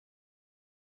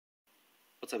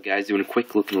What's up guys, doing a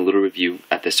quick look and a little review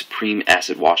at the Supreme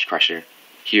Acid Wash Crusher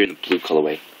here in the blue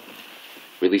colorway.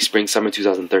 Released spring/summer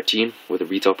 2013 with a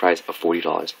retail price of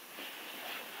 $40.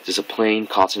 This is a plain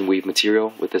cotton weave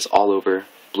material with this all over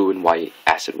blue and white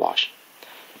acid wash.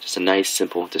 Just a nice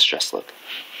simple distressed look.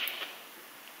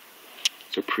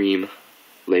 Supreme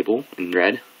label in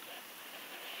red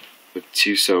with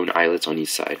two sewn eyelets on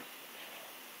each side.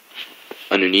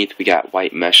 Underneath we got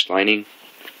white mesh lining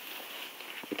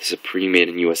with the Supreme Made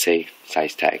in USA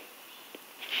size tag.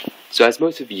 So as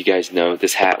most of you guys know,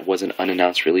 this hat was an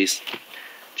unannounced release.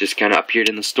 Just kind of appeared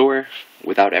in the store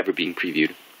without ever being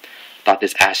previewed. Thought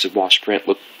this acid wash print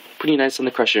looked pretty nice on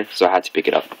the crusher, so I had to pick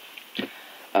it up.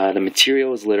 The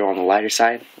material is a little on the lighter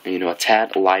side, a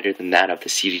tad lighter than that of the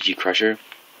CDG crusher.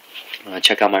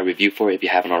 Check out my review for it if you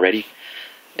haven't already.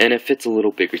 And it fits a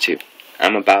little bigger too.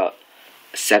 I'm about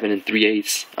 7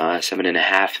 3/8,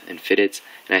 7.5 in fitteds,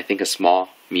 and I think a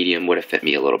small medium would have fit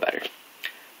me a little better.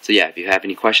 So yeah, if you have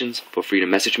any questions, feel free to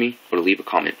message me or to leave a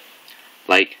comment.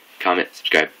 Like, comment,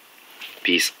 subscribe.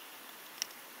 Peace.